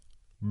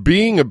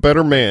Being a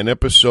Better Man,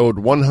 episode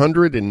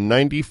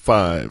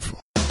 195.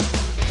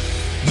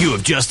 You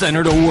have just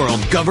entered a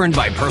world governed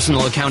by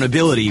personal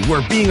accountability,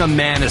 where being a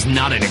man is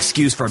not an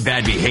excuse for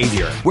bad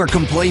behavior, where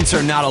complaints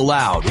are not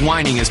allowed,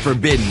 whining is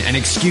forbidden, and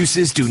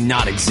excuses do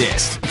not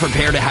exist.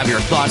 Prepare to have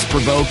your thoughts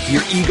provoked,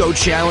 your ego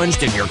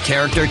challenged, and your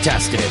character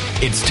tested.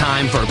 It's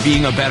time for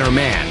Being a Better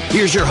Man.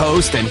 Here's your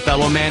host and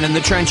fellow man in the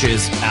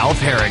trenches,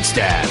 Alf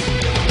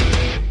Herigstad.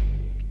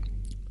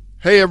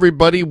 Hey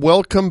everybody,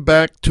 welcome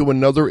back to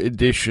another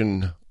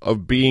edition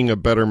of Being a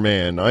Better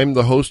Man. I'm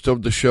the host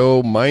of the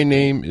show. My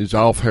name is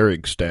Alf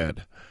Herigstad.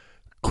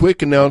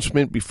 Quick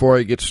announcement before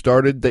I get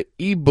started. The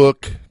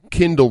ebook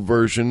Kindle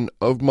version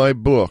of my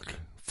book,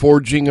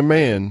 Forging a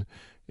Man,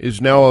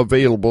 is now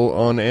available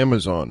on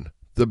Amazon.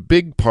 The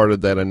big part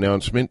of that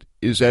announcement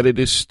is that it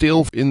is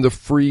still in the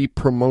free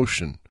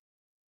promotion.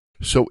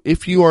 So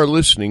if you are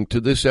listening to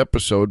this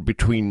episode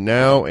between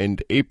now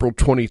and April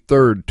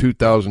 23rd,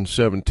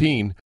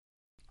 2017,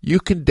 you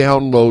can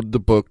download the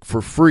book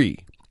for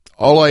free.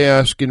 All I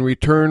ask in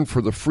return for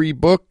the free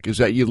book is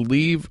that you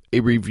leave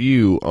a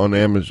review on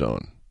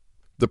Amazon.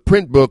 The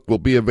print book will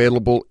be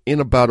available in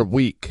about a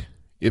week,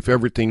 if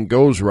everything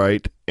goes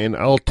right, and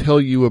I'll tell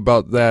you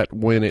about that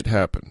when it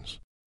happens.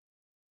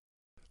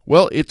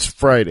 Well, it's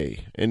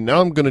Friday, and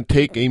now I'm going to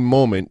take a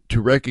moment to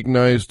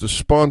recognize the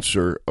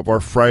sponsor of our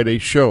Friday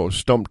show,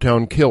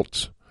 Stumptown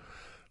Kilts.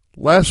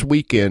 Last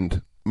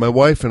weekend, my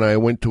wife and I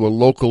went to a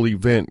local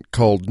event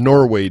called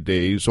Norway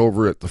Days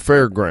over at the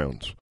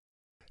fairgrounds.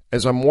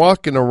 As I'm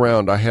walking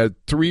around, I had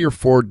 3 or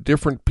 4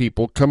 different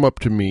people come up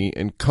to me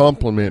and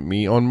compliment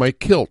me on my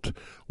kilt,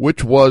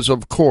 which was,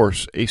 of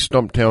course, a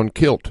Stumptown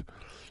kilt.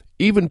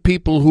 Even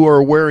people who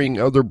are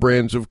wearing other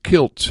brands of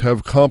kilts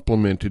have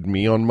complimented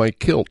me on my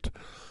kilt.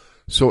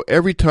 So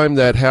every time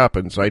that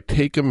happens, I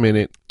take a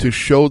minute to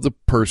show the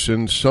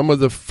person some of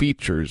the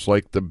features,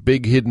 like the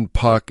big hidden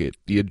pocket,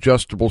 the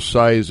adjustable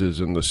sizes,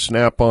 and the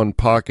snap-on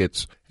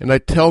pockets, and I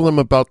tell them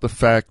about the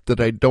fact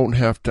that I don't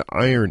have to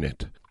iron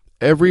it.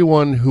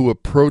 Everyone who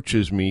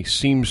approaches me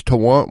seems to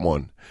want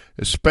one,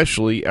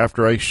 especially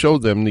after I show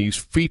them these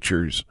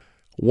features.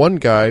 One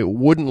guy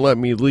wouldn't let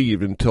me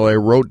leave until I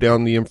wrote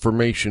down the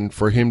information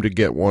for him to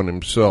get one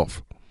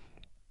himself.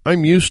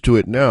 I'm used to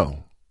it now.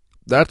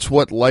 That's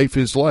what life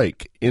is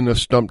like in a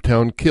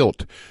Stumptown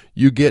kilt.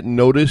 You get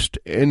noticed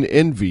and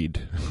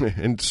envied,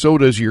 and so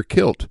does your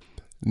kilt.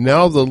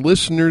 Now the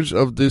listeners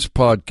of this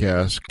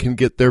podcast can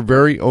get their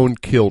very own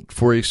kilt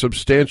for a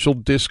substantial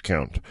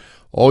discount.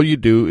 All you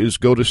do is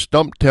go to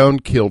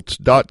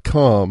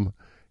StumptownKilts.com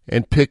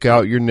and pick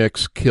out your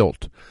next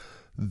kilt.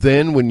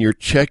 Then when you're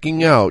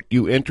checking out,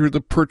 you enter the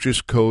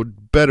purchase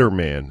code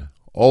BETTERMAN,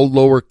 all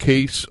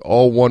lowercase,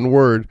 all one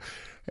word,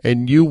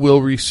 and you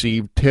will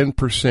receive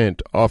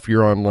 10% off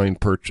your online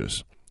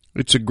purchase.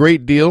 It's a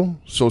great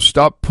deal, so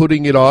stop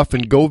putting it off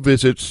and go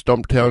visit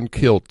Stumptown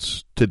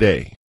Kilts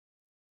today.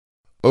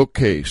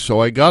 Okay, so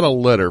I got a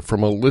letter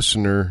from a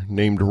listener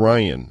named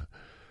Ryan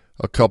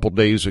a couple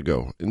days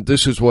ago, and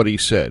this is what he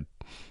said.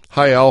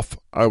 Hi, Alf.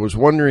 I was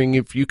wondering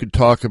if you could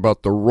talk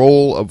about the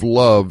role of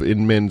love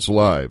in men's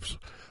lives.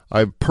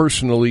 I've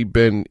personally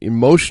been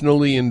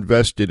emotionally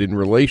invested in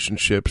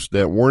relationships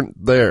that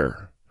weren't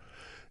there,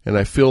 and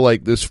I feel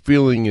like this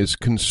feeling is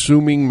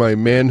consuming my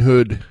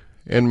manhood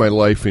and my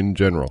life in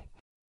general.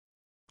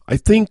 I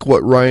think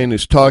what Ryan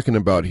is talking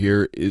about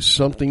here is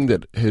something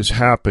that has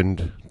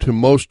happened to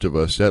most of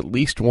us at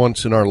least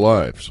once in our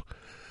lives.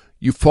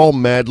 You fall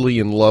madly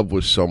in love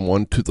with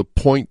someone to the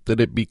point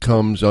that it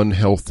becomes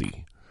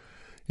unhealthy.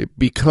 It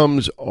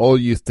becomes all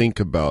you think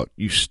about.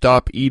 You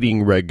stop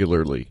eating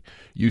regularly.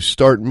 You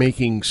start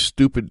making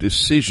stupid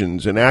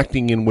decisions and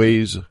acting in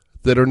ways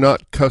that are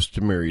not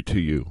customary to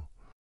you.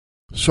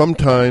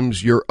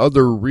 Sometimes your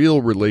other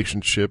real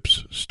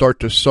relationships start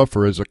to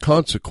suffer as a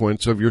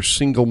consequence of your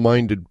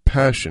single-minded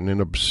passion and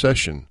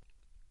obsession.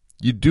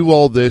 You do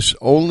all this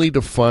only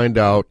to find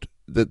out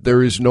that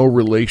there is no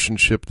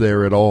relationship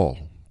there at all.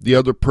 The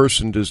other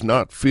person does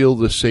not feel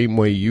the same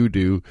way you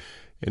do,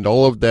 and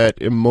all of that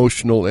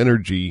emotional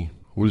energy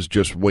was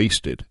just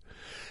wasted.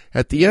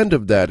 At the end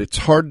of that, it's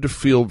hard to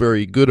feel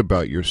very good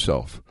about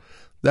yourself.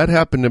 That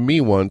happened to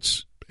me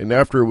once, and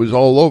after it was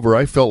all over,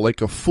 I felt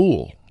like a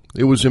fool.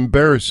 It was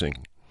embarrassing.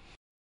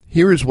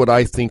 Here is what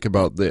I think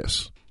about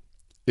this.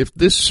 If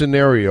this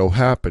scenario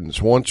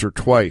happens once or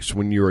twice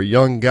when you're a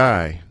young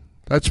guy,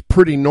 that's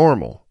pretty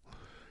normal.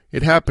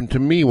 It happened to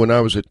me when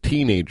I was a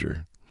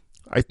teenager.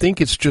 I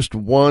think it's just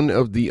one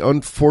of the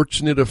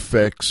unfortunate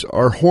effects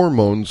our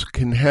hormones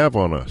can have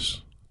on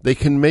us. They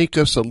can make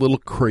us a little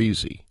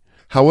crazy.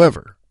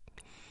 However,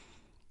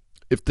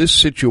 if this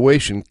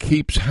situation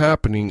keeps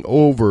happening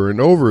over and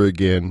over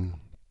again,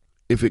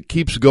 if it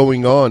keeps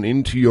going on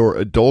into your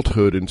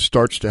adulthood and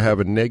starts to have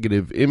a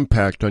negative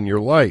impact on your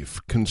life,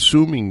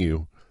 consuming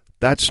you,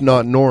 that's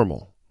not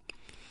normal.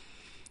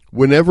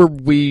 Whenever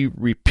we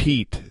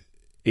repeat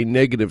a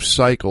negative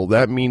cycle,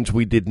 that means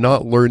we did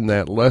not learn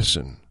that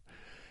lesson.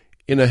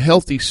 In a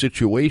healthy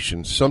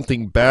situation,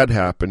 something bad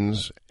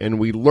happens and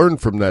we learn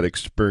from that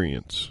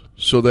experience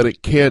so that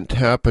it can't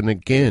happen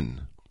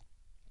again.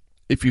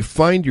 If you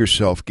find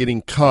yourself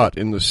getting caught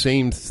in the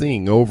same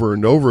thing over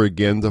and over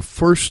again, the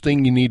first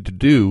thing you need to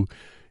do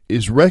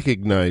is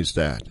recognize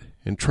that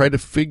and try to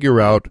figure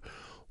out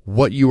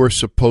what you are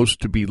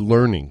supposed to be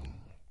learning.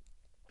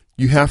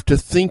 You have to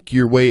think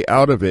your way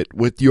out of it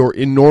with your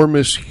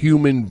enormous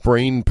human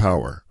brain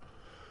power.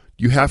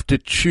 You have to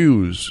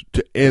choose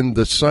to end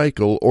the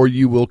cycle, or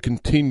you will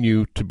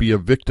continue to be a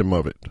victim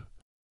of it.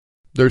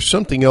 There's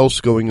something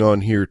else going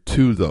on here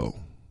too, though.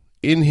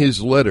 In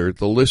his letter,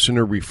 the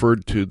listener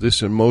referred to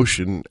this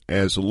emotion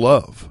as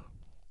love.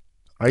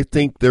 I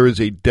think there is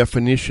a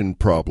definition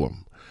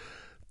problem.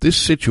 This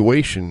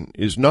situation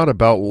is not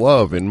about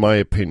love, in my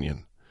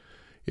opinion.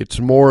 It's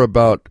more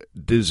about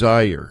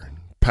desire,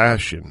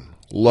 passion,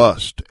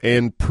 lust,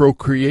 and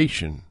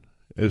procreation,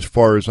 as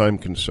far as I'm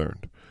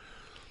concerned.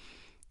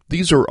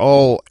 These are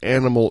all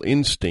animal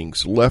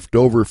instincts left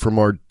over from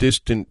our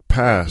distant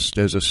past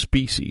as a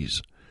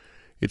species.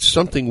 It's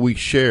something we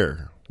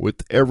share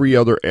with every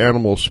other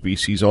animal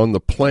species on the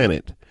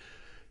planet.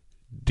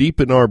 Deep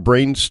in our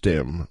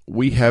brainstem,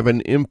 we have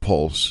an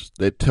impulse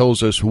that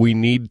tells us we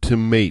need to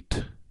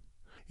mate.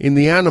 In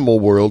the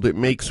animal world, it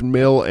makes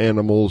male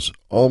animals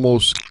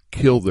almost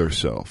kill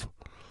themselves.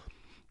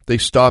 They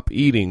stop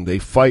eating, they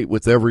fight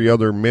with every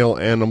other male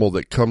animal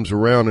that comes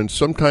around, and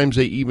sometimes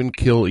they even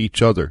kill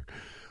each other.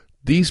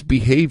 These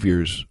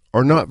behaviors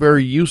are not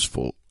very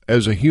useful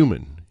as a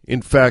human.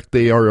 In fact,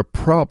 they are a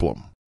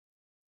problem.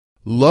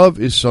 Love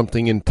is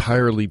something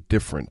entirely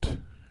different,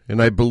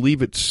 and I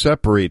believe it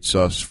separates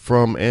us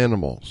from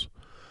animals.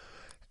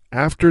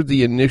 After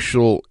the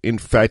initial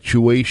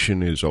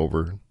infatuation is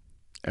over,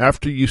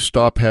 after you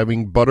stop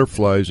having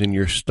butterflies in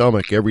your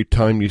stomach every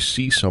time you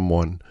see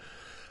someone,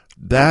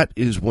 that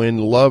is when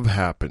love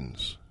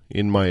happens,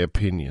 in my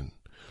opinion.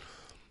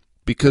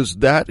 Because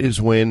that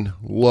is when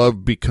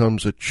love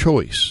becomes a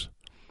choice.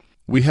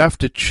 We have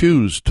to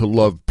choose to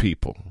love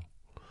people.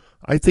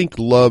 I think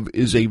love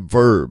is a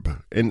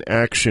verb, an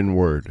action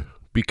word,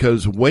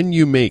 because when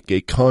you make a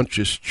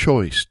conscious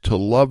choice to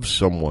love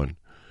someone,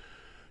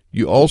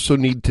 you also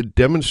need to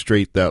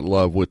demonstrate that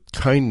love with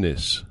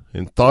kindness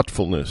and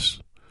thoughtfulness.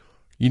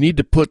 You need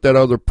to put that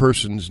other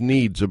person's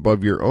needs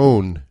above your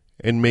own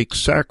and make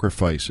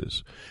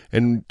sacrifices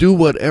and do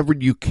whatever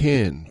you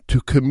can to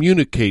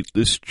communicate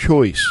this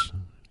choice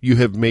you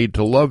have made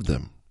to love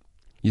them.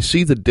 You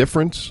see the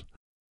difference?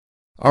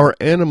 Our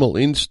animal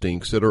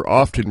instincts that are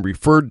often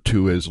referred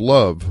to as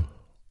love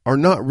are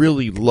not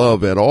really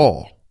love at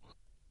all.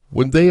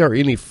 When they are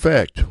in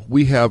effect,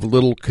 we have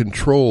little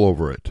control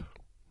over it.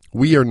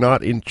 We are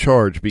not in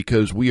charge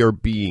because we are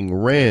being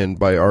ran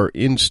by our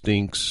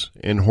instincts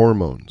and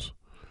hormones.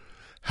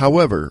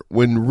 However,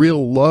 when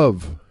real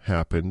love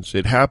happens,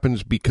 it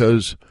happens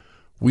because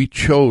we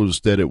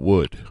chose that it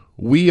would.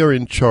 We are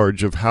in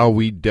charge of how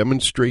we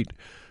demonstrate,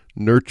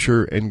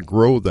 nurture, and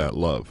grow that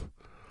love.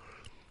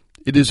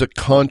 It is a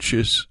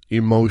conscious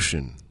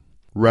emotion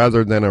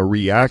rather than a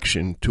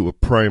reaction to a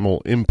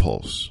primal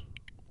impulse.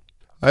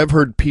 I have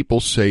heard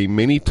people say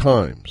many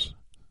times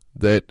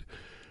that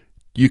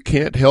you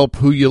can't help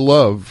who you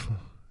love.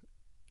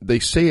 They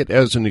say it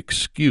as an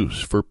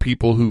excuse for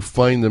people who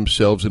find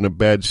themselves in a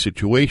bad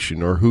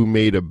situation or who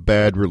made a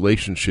bad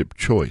relationship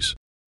choice.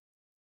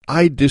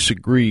 I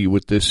disagree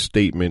with this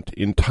statement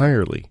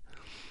entirely.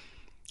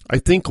 I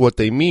think what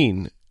they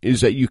mean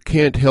is that you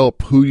can't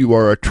help who you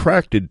are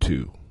attracted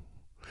to.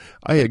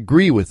 I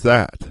agree with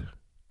that,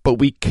 but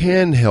we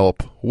can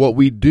help what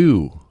we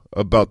do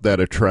about that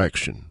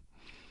attraction.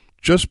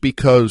 Just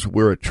because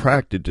we're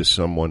attracted to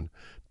someone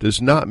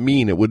does not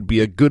mean it would be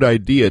a good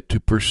idea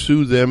to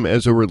pursue them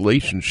as a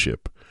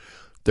relationship.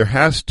 There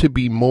has to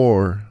be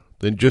more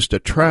than just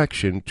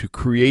attraction to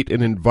create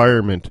an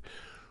environment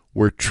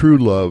where true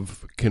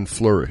love can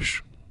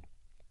flourish.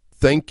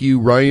 Thank you,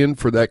 Ryan,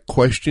 for that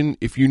question.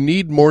 If you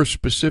need more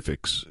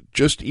specifics,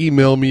 just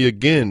email me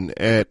again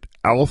at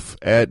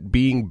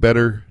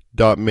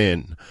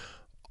alf@beingbetter.men.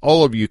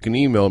 All of you can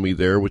email me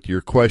there with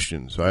your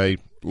questions. I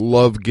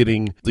love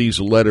getting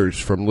these letters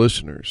from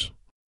listeners.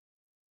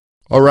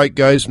 All right,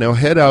 guys, now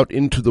head out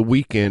into the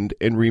weekend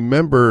and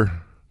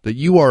remember that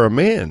you are a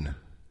man.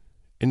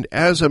 And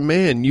as a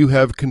man, you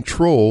have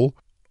control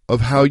of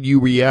how you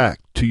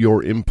react to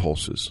your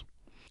impulses.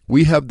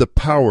 We have the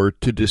power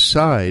to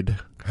decide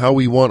how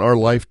we want our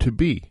life to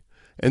be,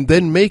 and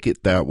then make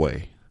it that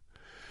way.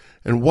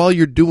 And while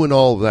you're doing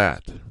all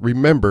that,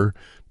 remember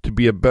to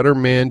be a better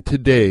man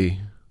today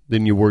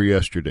than you were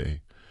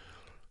yesterday.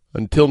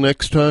 Until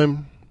next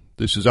time,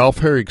 this is Alf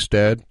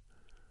Herigstad,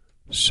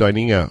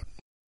 signing out.